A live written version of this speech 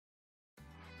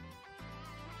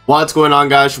What's going on,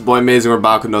 guys? Your boy Amazing. We're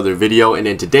back with another video, and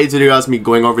in today's video guys, me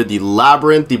going over the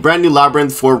Labyrinth, the brand new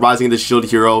Labyrinth for Rising of the Shield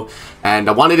Hero. And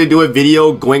I wanted to do a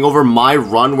video going over my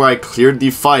run where I cleared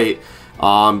the fight,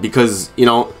 because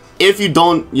if you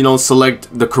don't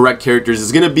select the correct characters,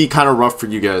 it's gonna be kind of rough for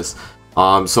you guys.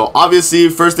 So obviously,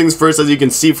 first things first, as you can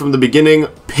see from the beginning,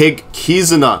 pick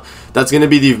Kizuna. That's going to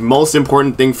be the most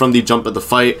important thing from the jump of the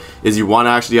fight, is you want to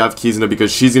actually have Kizuna,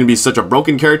 because she's going to be such a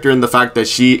broken character in the fact that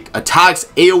she attacks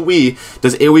AoE,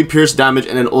 does AoE pierce damage,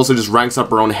 and then also just ranks up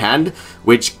her own hand,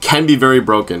 which can be very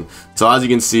broken. So as you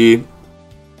can see,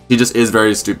 she just is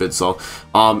very stupid. So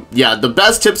yeah, the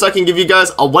best tips I can give you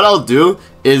guys, what I'll do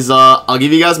is I'll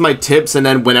give you guys my tips, and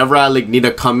then whenever I need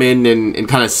to come in and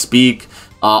kind of speak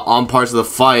on parts of the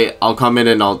fight, I'll come in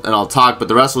and I'll talk, but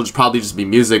the rest will probably just be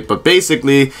music. But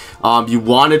basically, you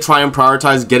want to try and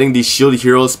prioritize getting these shield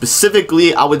heroes,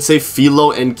 specifically I would say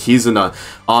Philo and Kizuna.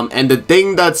 And the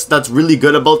thing that's really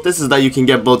good about this is that you can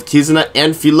get both Kizuna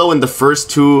and Philo in the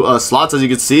first two slots. As you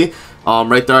can see,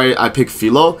 right there I picked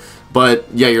Philo, but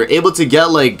yeah, you're able to get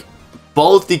like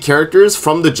both the characters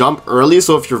from the jump early.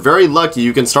 So if you're very lucky,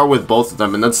 you can start with both of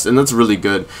them, and that's really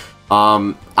good.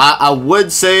 I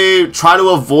would say try to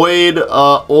avoid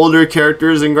older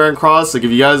characters in Grand Cross. Like,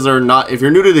 if you guys are not, if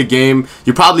you're new to the game,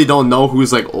 you probably don't know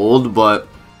who's like old, but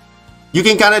you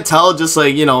can kind of tell just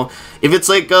like, if it's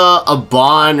like a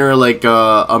Bon or like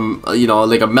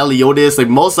like a Meliodas, like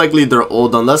most likely they're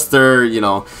old, unless they're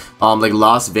like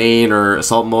Lost Vein or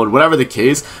Assault Mode, whatever the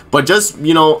case. But just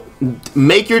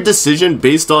make your decision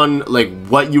based on like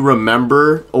what you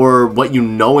remember or what you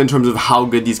know in terms of how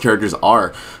good these characters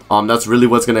are. That's really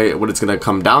what it's gonna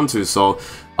come down to. So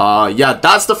yeah,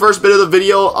 that's the first bit of the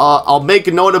video. I'll make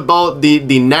a note about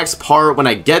the next part when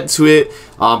I get to it,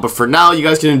 but for now you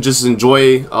guys can just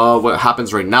enjoy what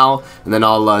happens right now, and then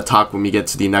I'll talk when we get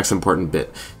to the next important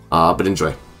bit. But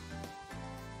enjoy.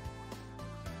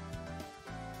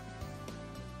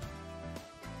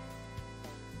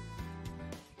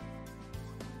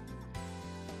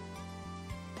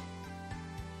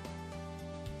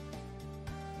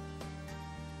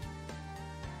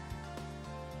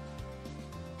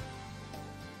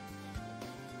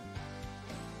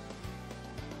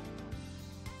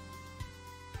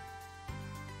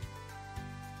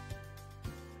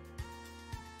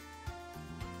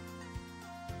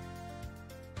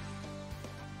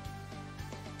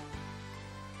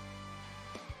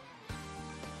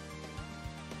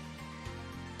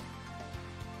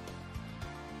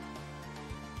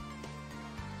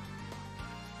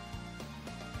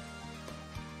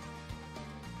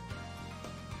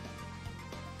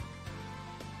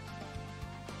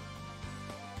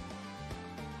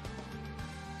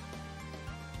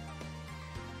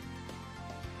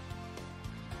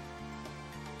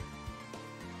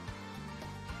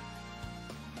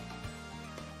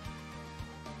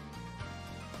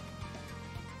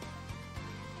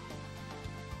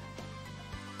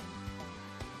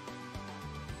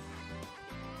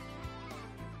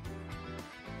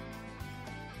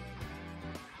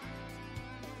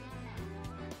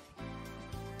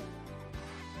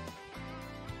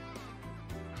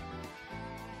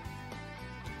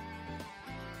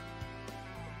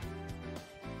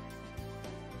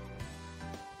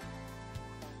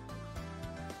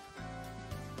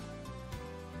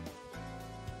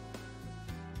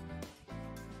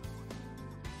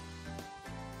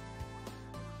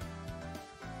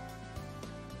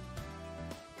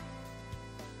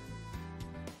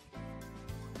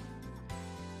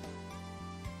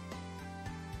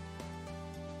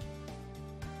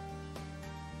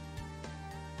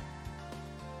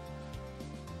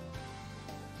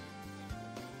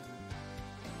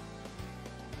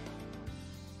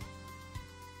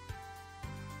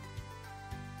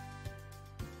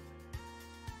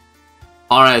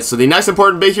 Alright, so the next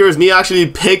important bit here is me actually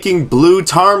picking Blue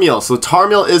Tarmiel. So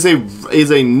Tarmiel is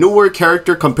a newer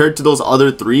character compared to those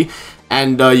other three.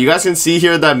 And you guys can see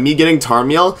here that me getting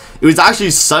Tarmiel, it was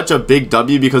actually such a big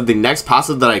W, because the next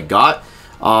passive that I got,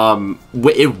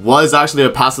 it was actually a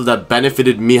passive that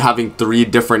benefited me having three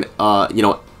different,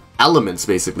 elements,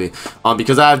 basically.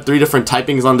 Because I have three different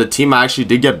typings on the team, I actually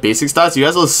did get basic stats. You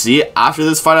guys will see after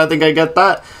this fight, I think I get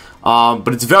that. But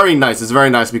it's very nice. It's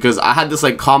very nice because I had this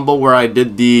like combo where I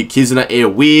did the Kizuna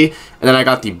AoE, and then I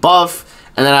got the buff,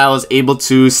 and then I was able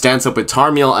to stance up with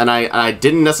Tarmiel, and I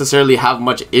didn't necessarily have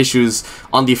much issues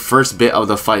on the first bit of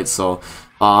the fight. So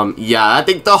yeah, I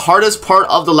think the hardest part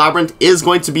of the Labyrinth is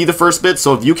going to be the first bit.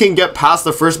 So if you can get past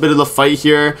the first bit of the fight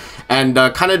here and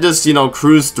kind of just,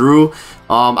 cruise through,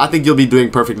 I think you'll be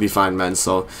doing perfectly fine, man.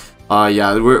 So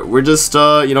yeah, we're just,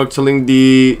 killing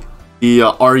the the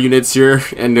R units here,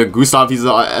 and Gustav, he's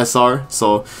a SR,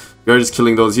 so we're just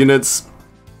killing those units.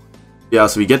 Yeah,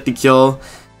 so we get the kill,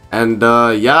 and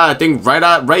yeah, I think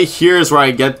right here is where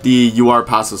I get the UR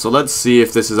passive. So let's see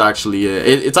if this is actually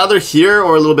it. It's either here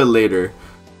or a little bit later.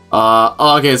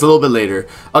 Oh, okay, it's a little bit later.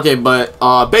 Okay, but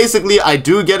basically I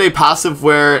do get a passive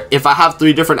where if I have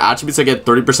 3 different attributes, I get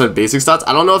 30% basic stats.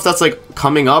 I don't know if that's like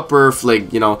coming up or if,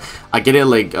 like, you know, I get it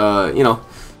like you know,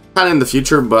 kind of in the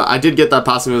future, but I did get that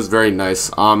passive. It was very nice.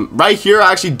 Right here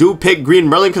I actually do pick Green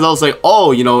Merlin because I was like,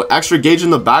 oh, you know, extra gauge in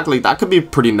the back, like that could be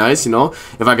pretty nice, you know,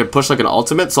 if I could push like an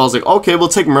ultimate. So I was like, okay, we'll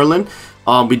take Merlin.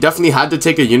 We definitely had to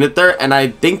take a unit there, and I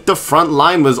think the front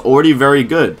line was already very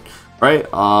good, right?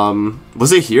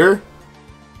 Was it here?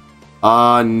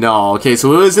 No. Okay,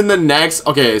 so it was in the next,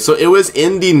 okay, so it was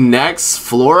in the next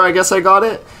floor, I guess I got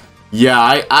it. Yeah,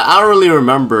 I don't really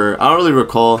remember. I don't really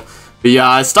recall. But yeah,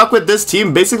 I stuck with this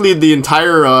team basically the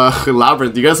entire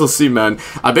Labyrinth. You guys will see, man.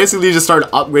 I basically just started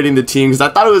upgrading the team because I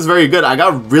thought it was very good. I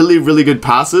got really good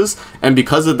passes, and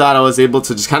because of that, I was able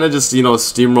to just kind of just, you know,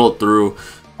 steamroll through.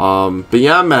 But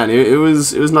yeah, man, it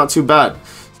was not too bad.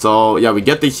 So yeah, we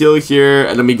get the heal here,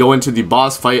 and then we go into the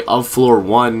boss fight of floor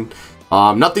 1.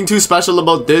 Nothing too special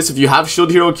about this. If you have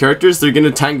shield hero characters, they're gonna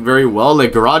tank very well.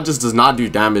 Like Garage just does not do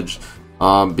damage.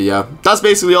 But yeah, that's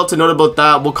basically all to note about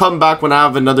that. We'll come back when I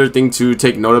have another thing to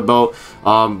take note about.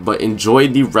 But enjoy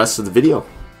the rest of the video.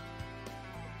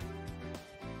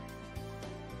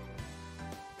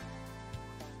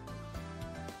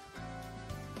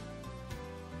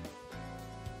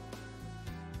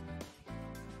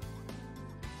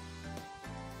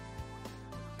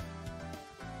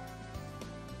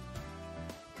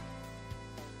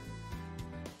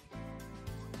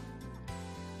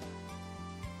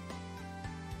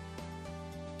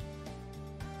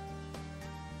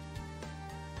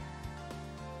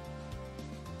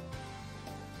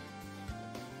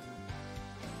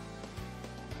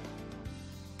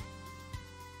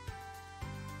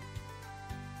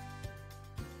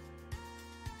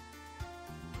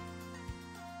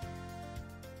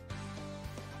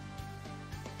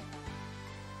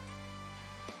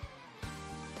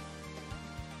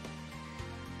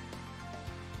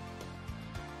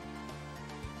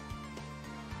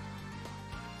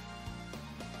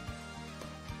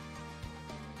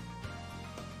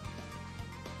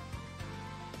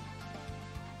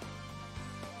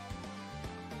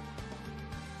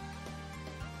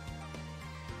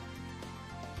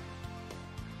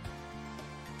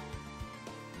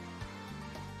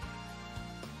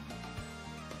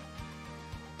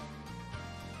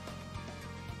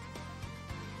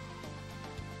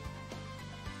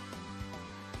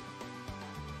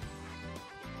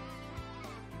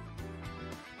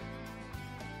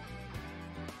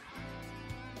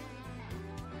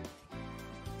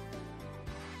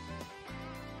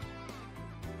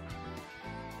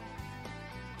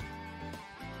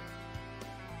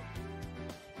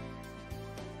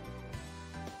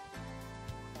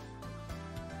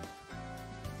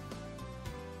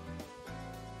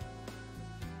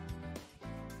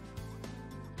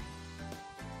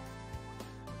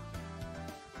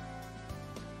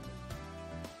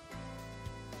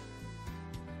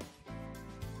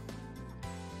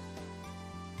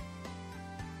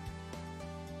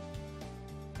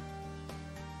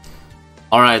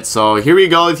 Alright, so here we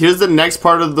go. Here's the next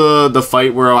part of the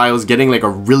fight where I was getting like a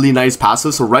really nice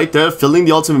passive. So right there, filling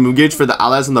the ultimate move gauge for the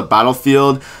allies on the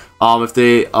battlefield. If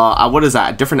they, what is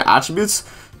that? Different attributes?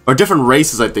 Or different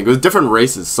races, I think. It was different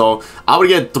races. So I would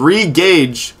get 3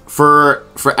 gauge for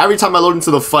every time I load into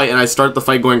the fight and I start the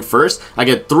fight going first. I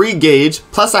get 3 gauge.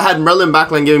 Plus I had Merlin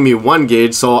backline giving me 1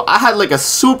 gauge. So I had like a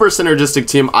super synergistic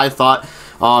team, I thought.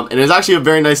 And it was actually a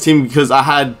very nice team because I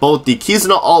had both the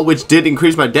Kizuna ult, which did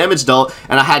increase my damage dealt,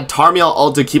 and I had Tarmiel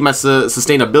ult to keep my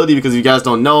sustainability, because if you guys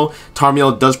don't know,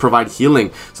 Tarmiel does provide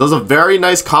healing. So it was a very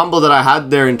nice combo that I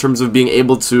had there in terms of being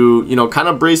able to, you know, kind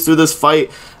of breeze through this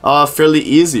fight fairly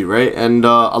easy, right? And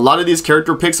a lot of these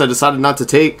character picks I decided not to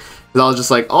take because I was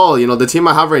just like, oh, you know, the team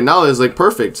I have right now is like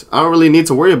perfect. I don't really need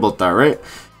to worry about that, right?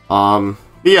 But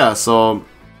yeah, so,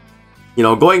 you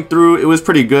know, going through, it was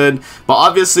pretty good. But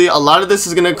obviously, a lot of this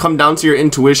is going to come down to your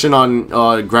intuition on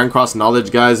Grand Cross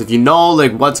knowledge, guys. If you know,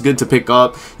 like, what's good to pick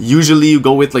up, usually you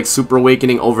go with, like, Super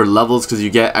Awakening over levels because you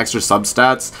get extra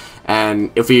substats.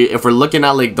 And if we're looking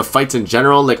at, like, the fights in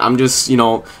general, like, I'm just, you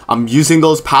know, I'm using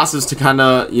those passes to kind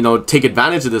of, you know, take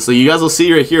advantage of this. So you guys will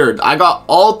see right here, I got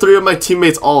all 3 of my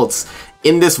teammates' ults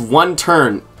in this one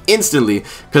turn instantly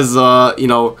because, you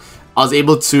know, I was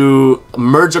able to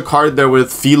merge a card there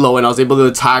with Philo, and I was able to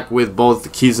attack with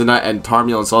both Kizuna and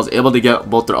Tarmiel, and so I was able to get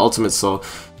both their ultimates. So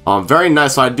Very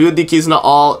nice. So I do the Kizuna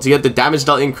ult to get the damage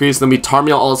dealt increase, then we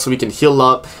Tarmiel ult so we can heal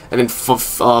up, and then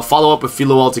follow up with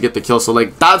Philo ult to get the kill. So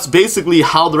like that's basically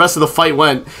how the rest of the fight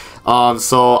went.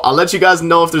 So I'll let you guys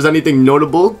know if there's anything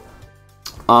notable.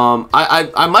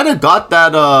 I might have got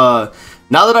that,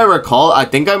 now that I recall, I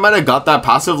think I might have got that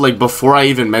passive like before I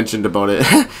even mentioned about it.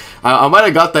 I might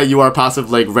have got that UR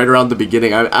passive like right around the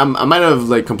beginning. I might have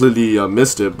like completely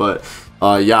missed it, but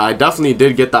yeah, I definitely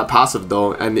did get that passive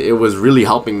though, and it was really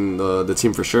helping the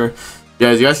team for sure. Yeah,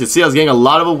 as you guys can see, I was getting a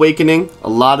lot of awakening, a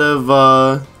lot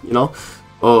of you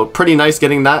know, pretty nice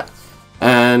getting that.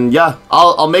 And yeah,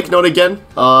 I'll make note again.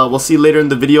 We'll see later in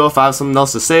the video if I have something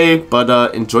else to say,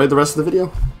 but enjoy the rest of the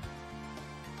video.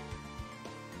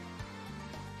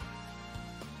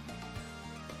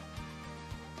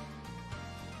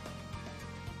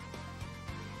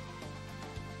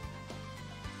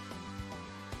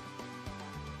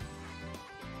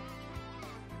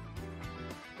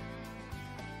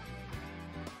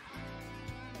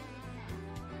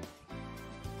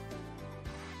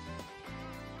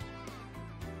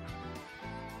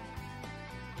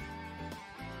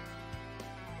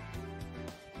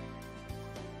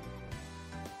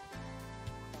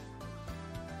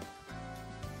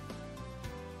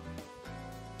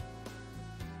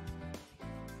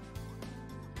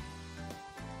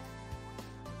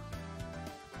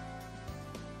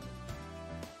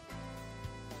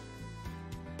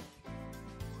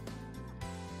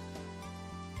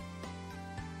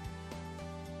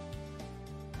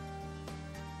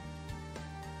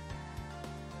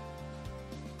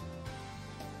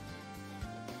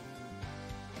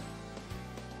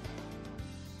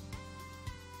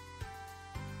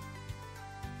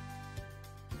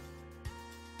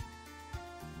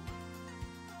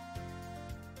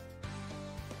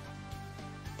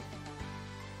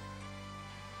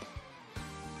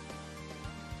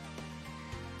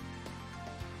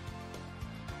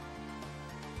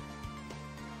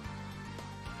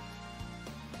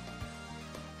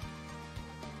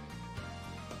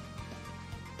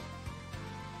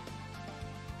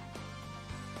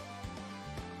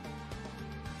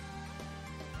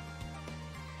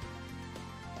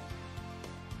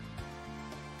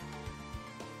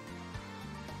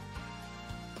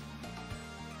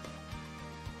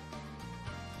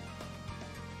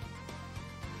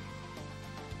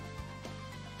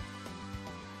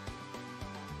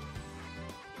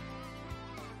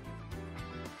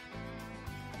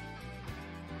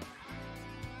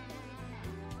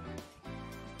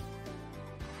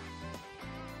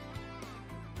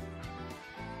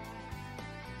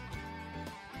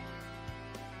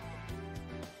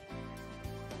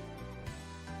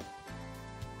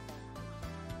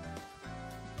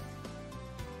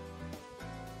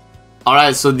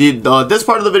 Alright, so this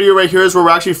part of the video right here is where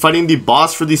we're actually fighting the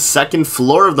boss for the second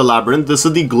floor of the labyrinth. This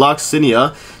is the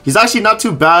Gloxinia. He's actually not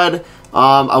too bad.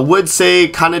 I would say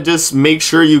kind of just make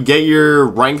sure you get your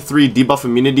rank 3 debuff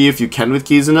immunity if you can with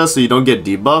Kizuna so you don't get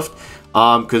debuffed.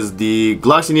 Because the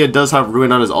Gloxinia does have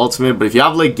Ruin on his ultimate, but if you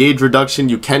have like gauge reduction,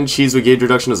 you can cheese with gauge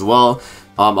reduction as well.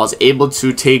 I was able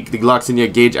to take the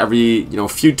Gloxinia gauge every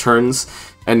few turns,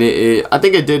 and I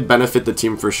think it did benefit the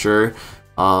team for sure.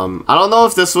 I don't know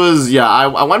if this was, yeah,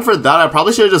 I went for that. I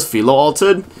probably should have just Philo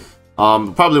ulted.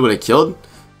 Probably would have killed.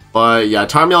 But yeah,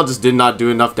 Tarmiel just did not do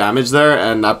enough damage there,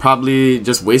 and I probably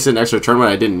just wasted an extra turn when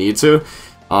I didn't need to.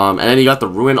 And then he got the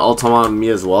Ruin ult on me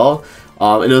as well.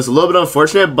 And it was a little bit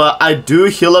unfortunate, but I do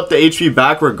heal up the HP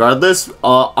back regardless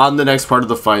on the next part of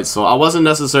the fight. So I wasn't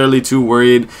necessarily too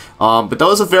worried. But that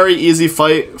was a very easy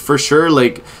fight for sure.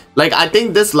 Like I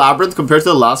think this labyrinth compared to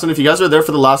the last one, if you guys were there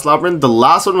for the last labyrinth, the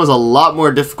last one was a lot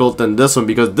more difficult than this one,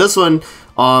 because this one,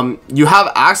 you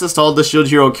have access to all the Shield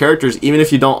Hero characters even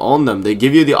if you don't own them. They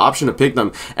give you the option to pick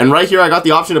them. And right here I got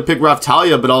the option to pick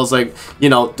Raftalia, but I was like,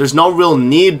 there's no real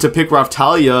need to pick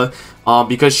Raftalia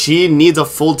because she needs a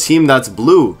full team that's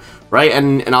blue, right?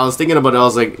 And I was thinking about it, I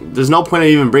was like, there's no point of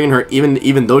even bringing her,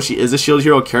 even though she is a Shield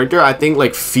Hero character. I think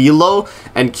like Philo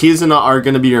and Kizuna are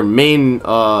going to be your main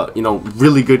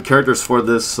really good characters for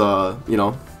this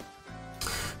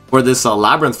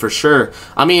labyrinth for sure.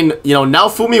 I mean,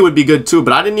 Naofumi would be good too,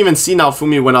 but I didn't even see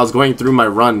Naofumi when I was going through my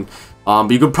run.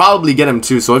 But you could probably get him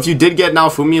too. So if you did get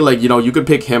Naofumi, like, you could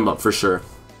pick him up for sure.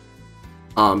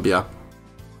 But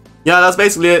yeah, that's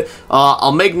basically it.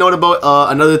 I'll make note about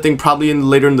another thing probably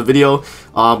later in the video,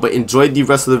 but enjoy the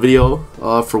rest of the video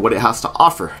for what it has to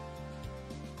offer.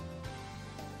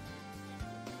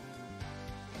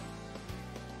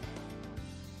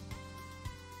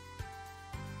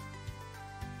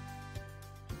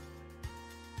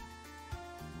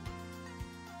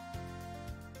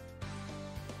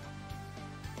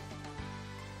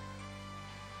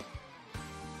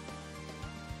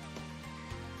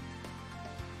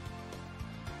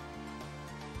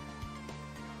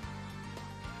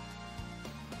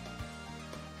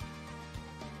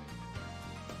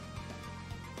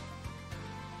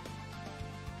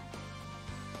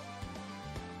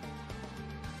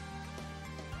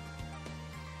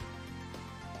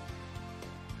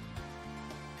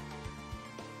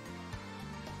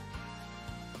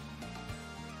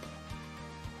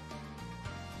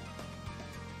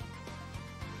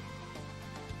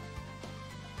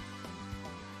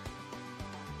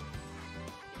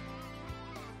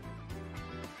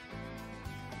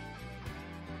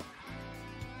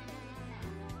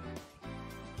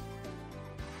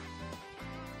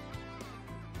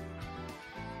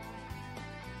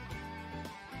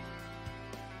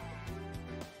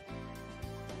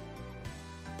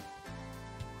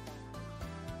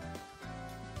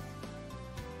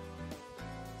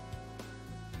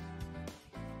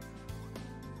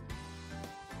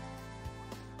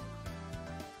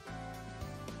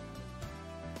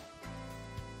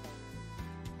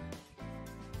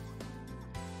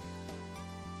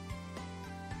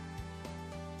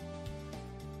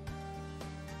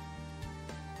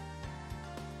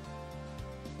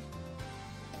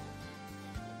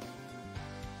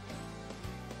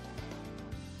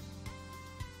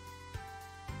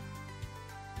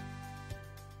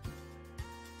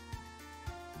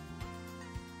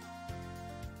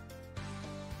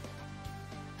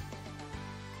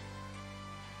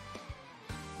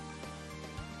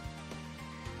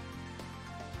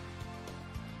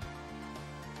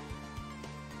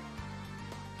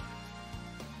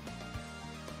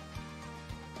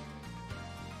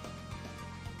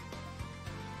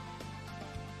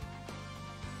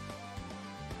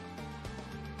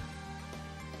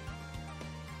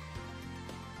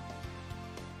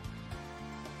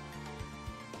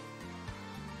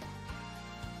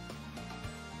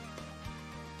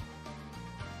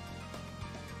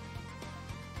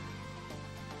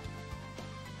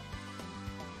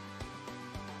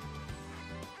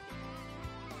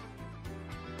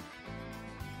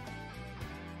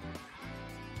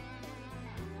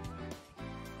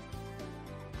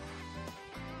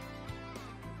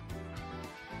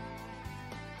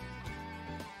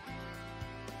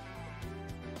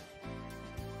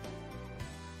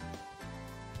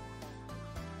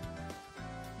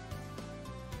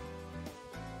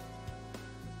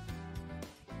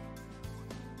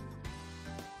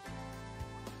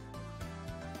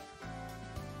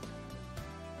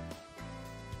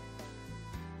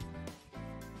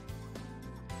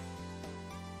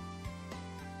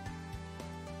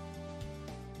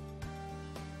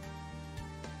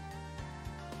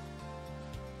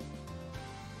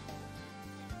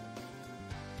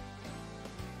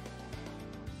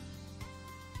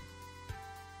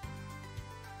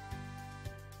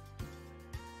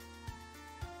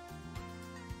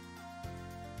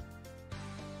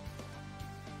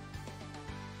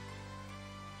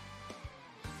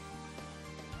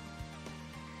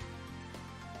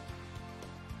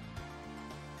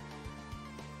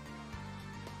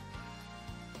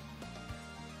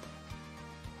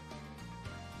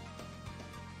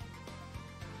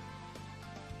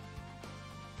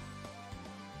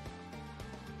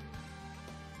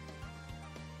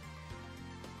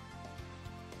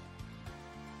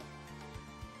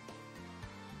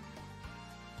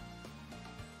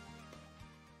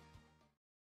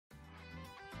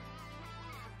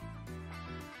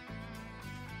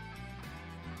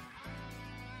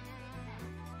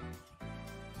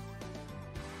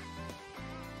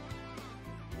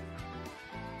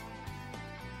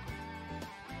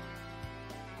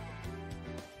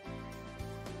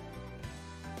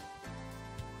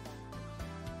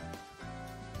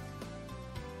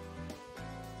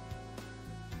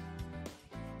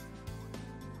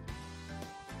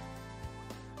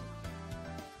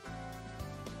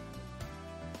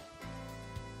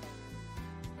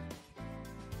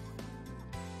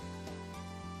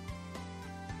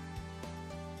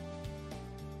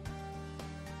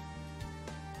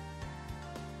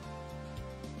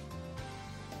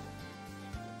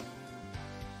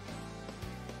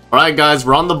 Alright guys,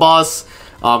 we're on the boss.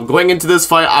 Going into this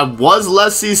fight, I was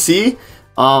less CC.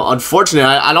 Unfortunately,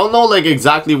 I don't know like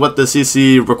exactly what the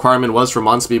CC requirement was for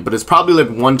mon speed, but it's probably like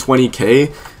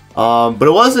 120k. But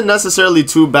it wasn't necessarily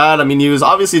too bad. I mean, he was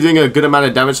obviously doing a good amount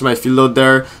of damage to my field load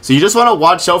there. So you just want to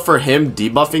watch out for him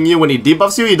debuffing you. When he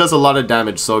debuffs you, he does a lot of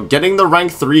damage. So getting the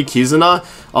rank 3 Kizuna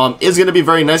is going to be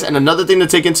very nice. And another thing to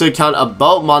take into account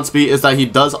about mon speed is that he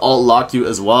does alt lock you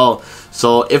as well.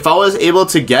 So if I was able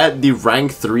to get the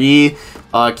rank 3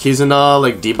 Kizuna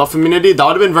like debuff immunity, that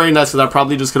would have been very nice, because I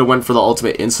probably just could have went for the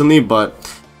ultimate instantly. But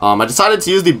I decided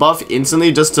to use the buff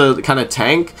instantly just to kind of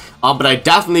tank, but I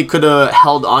definitely could have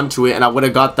held on to it, and I would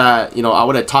have got that, you know, I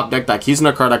would have top decked that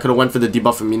Kizuna card. I could have went for the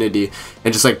debuff immunity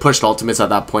and just like pushed ultimates at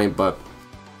that point. But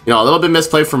you know, a little bit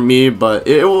misplay from me, but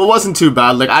it wasn't too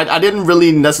bad. Like I didn't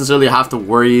really necessarily have to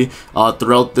worry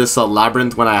throughout this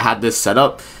labyrinth when I had this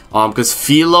setup. Because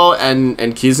Philo and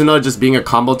Kizuna just being a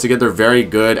combo together very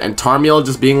good, and Tarmiel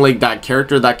just being like that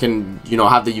character that can, you know,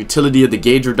 have the utility of the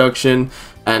gauge reduction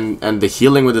and the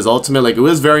healing with his ultimate. Like, it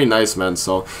was very nice, man.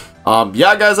 So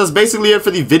yeah guys, that's basically it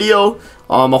for the video.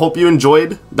 I hope you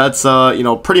enjoyed. That's you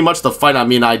know, pretty much the fight. I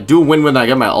mean, I do win when I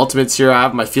get my ultimates here. I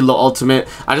have my Philo ultimate.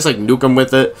 I just like nuke him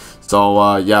with it.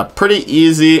 So yeah, pretty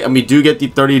easy, and we do get the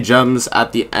 30 gems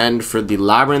at the end for the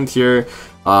labyrinth here.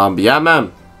 But yeah,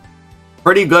 man,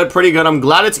 pretty good, pretty good. I'm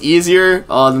glad it's easier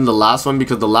than the last one,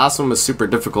 because the last one was super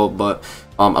difficult. But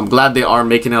I'm glad they are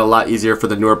making it a lot easier for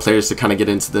the newer players to kind of get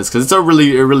into this, because it's a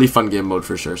really fun game mode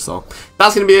for sure. So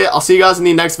that's gonna be it. I'll see you guys in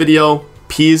the next video.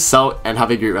 Peace out and have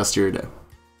a great rest of your day.